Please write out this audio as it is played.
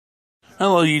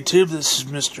Hello YouTube, this is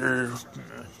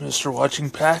Mr.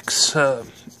 Watching Packs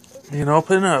being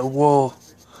open.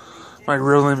 My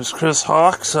real name is Chris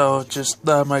Hawk, so just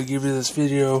thought I might give you this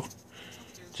video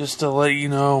just to let you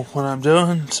know what I'm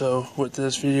doing. So with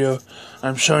this video,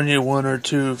 I'm showing you one or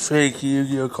two fake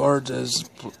Yu-Gi-Oh cards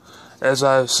as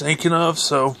I was thinking of.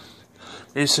 So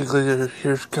basically,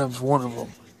 here comes one of them.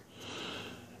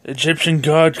 Egyptian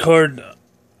God card,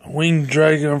 Winged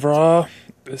Dragon of Ra.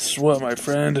 This is what my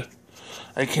friend,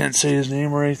 I can't say his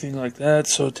name or anything like that,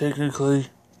 so technically,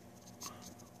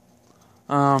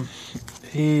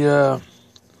 he,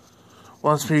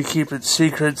 wants me to keep it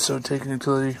secret, so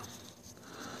technically,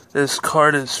 this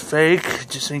card is fake,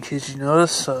 just in case you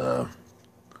notice.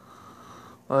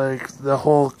 Like, the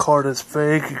whole card is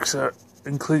fake,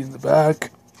 including the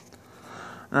back.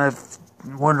 And I've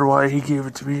wondered why he gave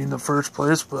it to me in the first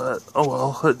place, but oh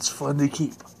well, it's fun to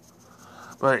keep.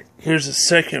 But here's the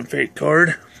second fake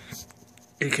card.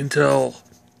 You can tell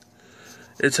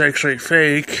it's actually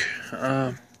fake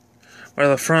by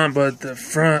the front, but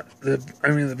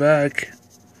the back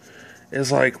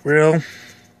is like real.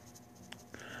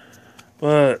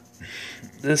 But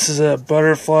this is a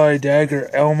Butterfly Dagger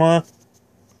Elma,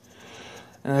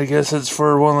 and I guess it's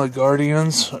for one of the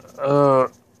Guardians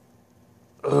of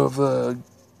the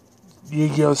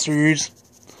Yu-Gi-Oh series.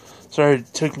 Sorry,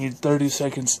 it took me 30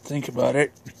 seconds to think about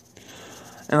it.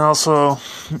 And also,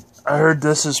 I heard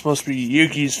this is supposed to be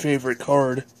Yugi's favorite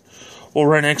card. Well,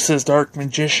 right next to this Dark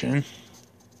Magician.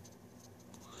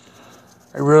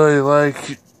 I really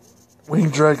like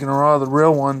Winged Dragon Ra, the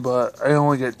real one, but I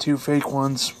only get two fake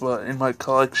ones in my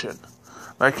collection.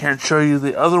 I can't show you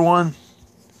the other one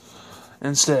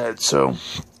instead, so.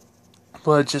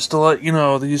 But just to let you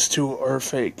know, these two are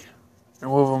fake. And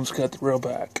one of them's got the real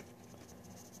back.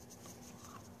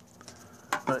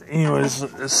 But anyways,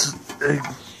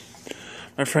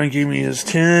 my friend gave me his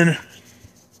tin,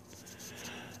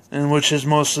 and which is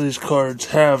most of these cards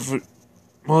have,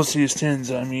 most of these tins,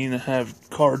 have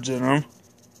cards in them,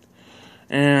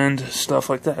 and stuff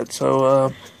like that.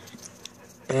 So,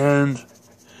 and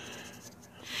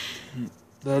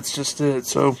that's just it.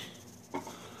 So,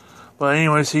 but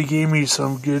anyways, he gave me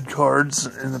some good cards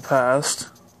in the past.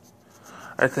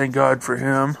 I thank God for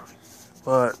him,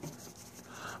 but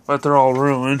they're all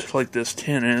ruined, like this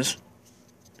tin is.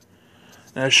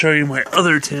 And I'll show you my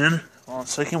other tin. Hold on a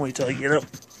second, wait till I get up.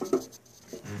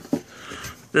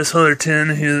 This other tin,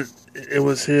 it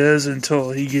was his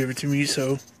until he gave it to me,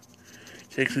 so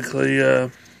technically,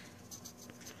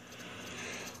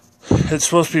 it's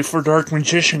supposed to be for Dark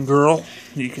Magician Girl.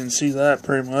 You can see that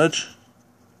pretty much.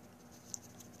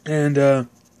 And,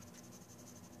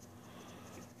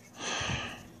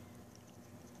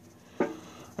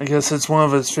 I guess it's one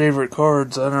of his favorite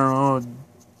cards. I don't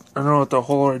know what the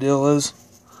whole ordeal is.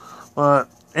 But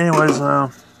anyways,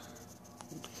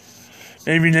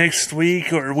 maybe next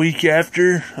week or week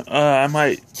after, I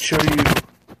might show you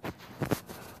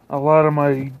a lot of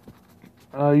my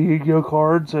Yu-Gi-Oh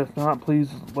cards. If not, please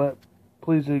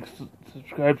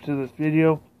subscribe to this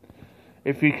video.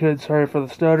 If you could, sorry for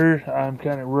the stutter. I'm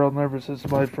kind of real nervous. This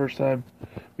is my first time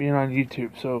being on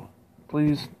YouTube, so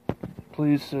please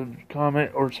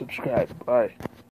comment or subscribe. Bye.